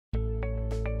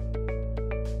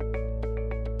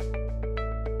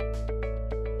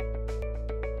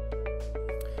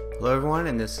Hello everyone,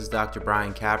 and this is Dr.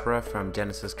 Brian Capra from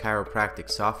Genesis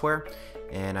Chiropractic Software,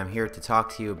 and I'm here to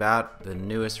talk to you about the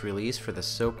newest release for the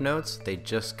SOAP notes. They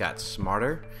just got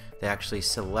smarter. They actually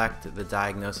select the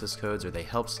diagnosis codes, or they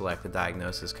help select the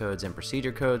diagnosis codes and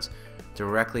procedure codes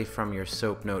directly from your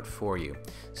SOAP note for you.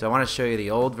 So I want to show you the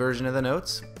old version of the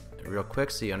notes real quick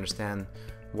so you understand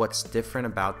what's different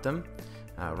about them.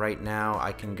 Right now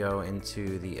I can go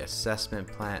into the assessment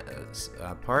plan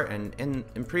part, and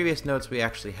in previous notes we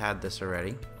actually had this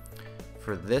already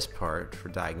for this part for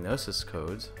diagnosis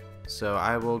codes. So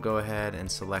I will go ahead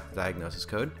and select the diagnosis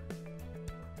code.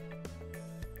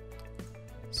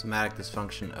 Somatic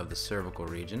dysfunction of the cervical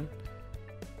region,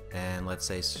 and let's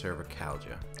say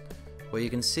cervicalgia. What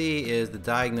you can see is the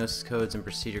diagnosis codes and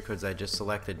procedure codes I just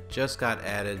selected just got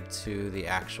added to the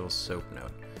actual SOAP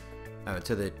note.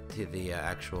 To the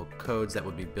actual codes that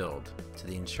would be billed to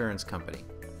the insurance company,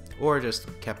 or just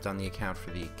kept on the account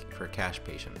for a cash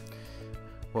patient.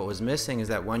 What was missing is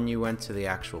that when you went to the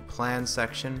actual plan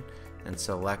section and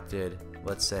selected,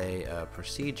 let's say, a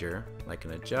procedure like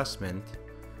an adjustment,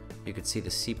 you could see the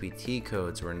CPT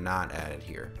codes were not added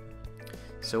here.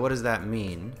 So what does that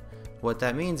mean? What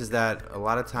that means is that a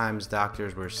lot of times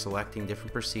doctors were selecting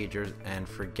different procedures and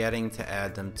forgetting to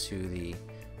add them to the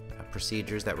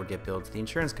procedures that would get billed to the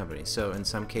insurance company. So in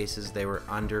some cases they were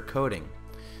undercoding.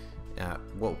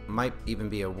 What might even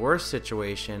be a worse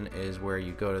situation is where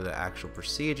you go to the actual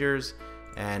procedures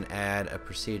and add a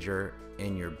procedure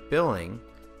in your billing,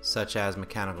 such as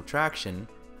mechanical traction,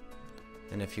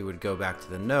 and if you would go back to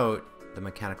the note, the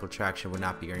mechanical traction would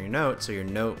not be on your note, so your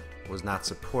note was not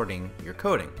supporting your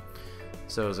coding.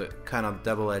 So it was a kind of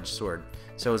double-edged sword.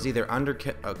 So it was either under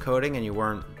coding and you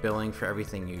weren't billing for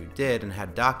everything you did and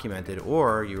had documented,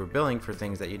 or you were billing for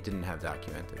things that you didn't have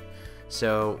documented.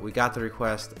 So we got the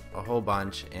request a whole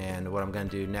bunch, and what I'm going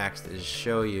to do next is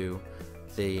show you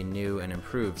the new and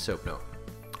improved SOAP note.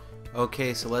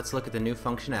 Okay, so let's look at the new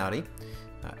functionality.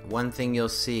 One thing you'll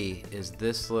see is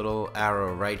this little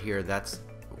arrow right here. That's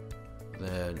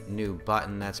the new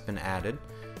button that's been added.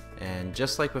 And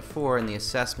just like before, in the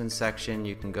assessment section,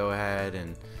 you can go ahead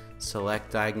and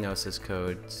select diagnosis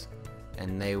codes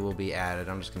and they will be added.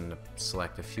 I'm just going to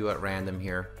select a few at random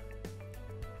here,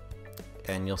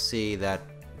 and you'll see that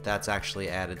that's actually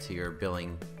added to your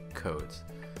billing codes.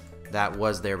 That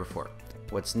was there before.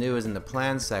 What's new is in the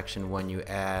plan section, when you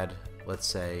add, let's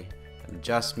say, an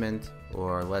adjustment,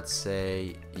 or let's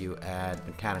say you add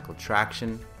mechanical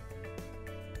traction,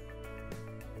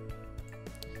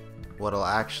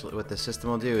 what the system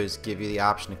will do is give you the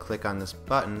option to click on this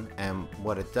button, and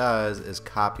what it does is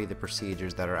copy the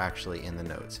procedures that are actually in the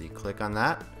note. So you click on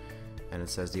that and it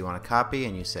says, do you want to copy?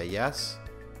 And you say yes,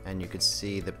 and you could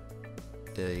see the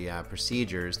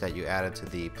procedures that you added to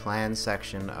the plan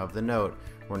section of the note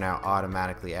were now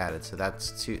automatically added. So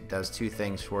does two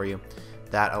things for you.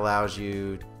 That allows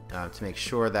you to make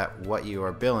sure that what you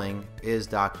are billing is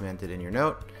documented in your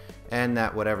note, and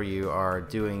that whatever you are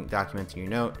doing documenting your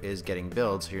note is getting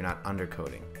billed, so you're not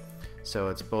undercoding. So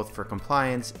it's both for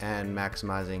compliance and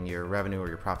maximizing your revenue or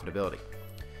your profitability.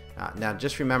 Now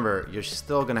just remember, you're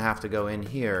still going to have to go in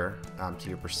here to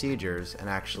your procedures, and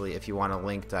actually if you want to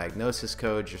link diagnosis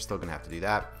codes, you're still going to have to do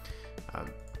that,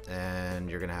 and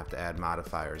you're going to have to add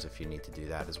modifiers if you need to do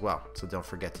that as well. So don't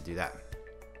forget to do that.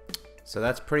 So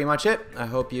that's pretty much it. I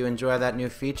hope you enjoy that new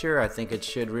feature. I think it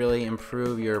should really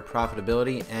improve your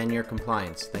profitability and your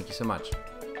compliance. Thank you so much.